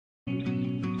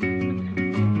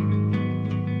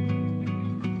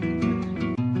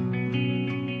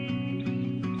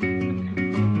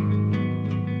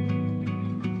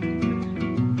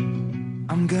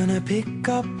pick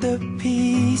up the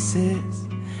pieces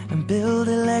and build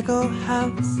a Lego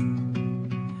house.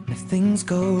 If things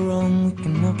go wrong, we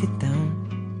can knock it down.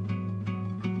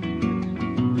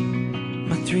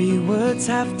 My 3 words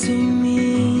have 2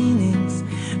 meanings,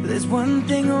 but there's one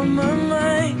thing on my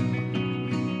mind.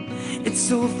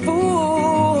 It's all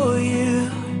for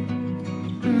you.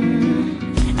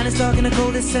 And it's dark in a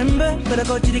cold December, but I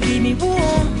got you to keep me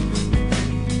warm.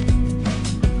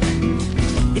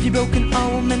 If you're broken, I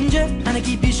will mend you, and I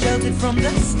keep you sheltered from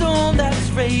the storm that's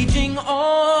raging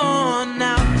on.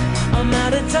 Now I'm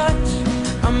out of touch,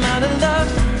 I'm out of love.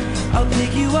 I'll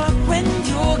pick you up when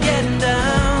you're getting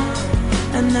down.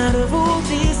 And out of all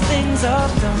these things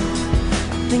I've done,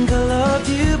 I think I love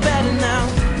you better now.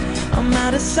 I'm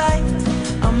out of sight,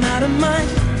 I'm out of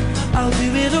mind. I'll do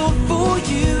it all for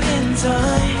you in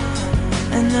time.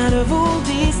 And out of all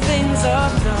these things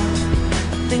I've done,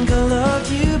 I think I love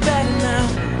you better now.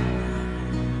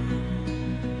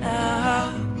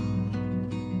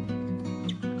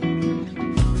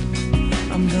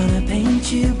 I'm gonna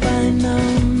paint you by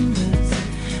numbers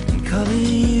and color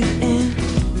you in.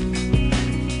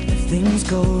 If things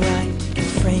go right, we can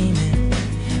frame it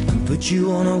and put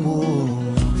you on a wall.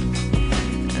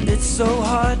 And it's so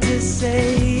hard to say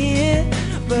it,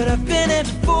 but I've been it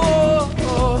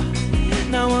before.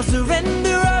 Now I'll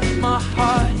surrender up my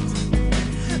heart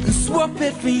and swap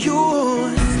it for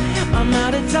yours. I'm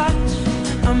out of touch,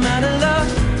 I'm out of love.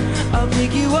 I'll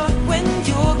pick you up when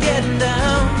you're getting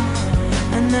down.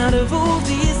 And out of all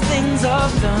these things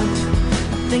I've done,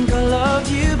 I think I love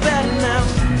you better now.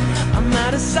 I'm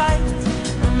out of sight,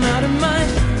 I'm out of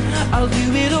mind. I'll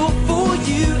do it all for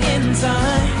you in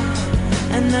time.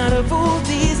 And out of all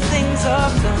these things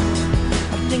I've done,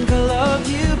 I think I love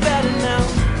you better now.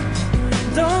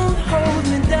 Don't hold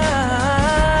me down.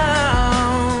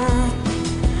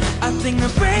 I think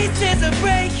the braces are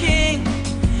breaking,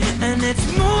 and it's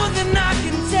more than I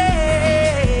can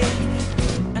take.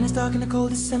 And it's dark in a cold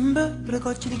December, but I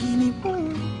got you to keep me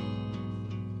warm.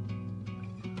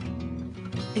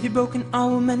 If you're broken, I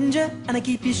will mend you, and I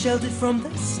keep you sheltered from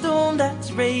the storm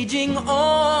that's raging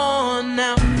on.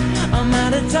 Now I'm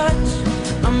out of touch,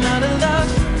 I'm out of love.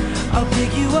 I'll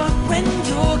pick you up when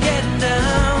you're getting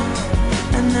down.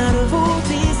 And out of all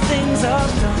these things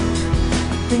I've done,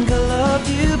 I think I love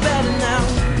you better now.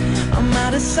 I'm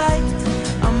out of sight,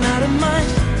 I'm out of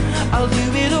mind. I'll do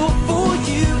it all for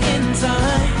you in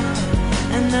time.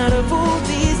 And out of all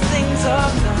these things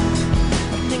I've done,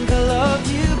 I think I love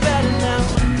you better now.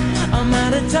 I'm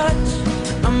out of touch,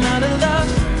 I'm out of love.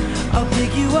 I'll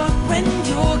pick you up when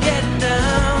you're getting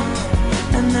down.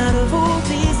 And out of all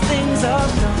these things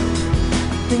I've done,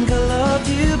 I think I love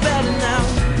you better now.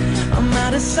 I'm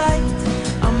out of sight,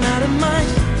 I'm out of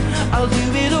mind. I'll do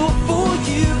it all for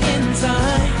you in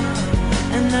time.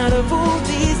 And out of all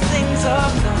these things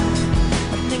I've done,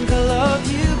 I think I love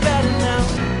you better now.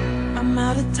 I'm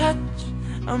out of touch,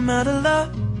 I'm out of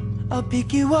love. I'll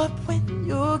pick you up when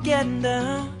you're getting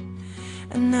down.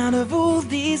 And out of all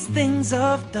these things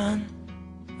I've done,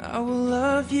 I will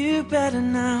love you better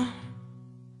now.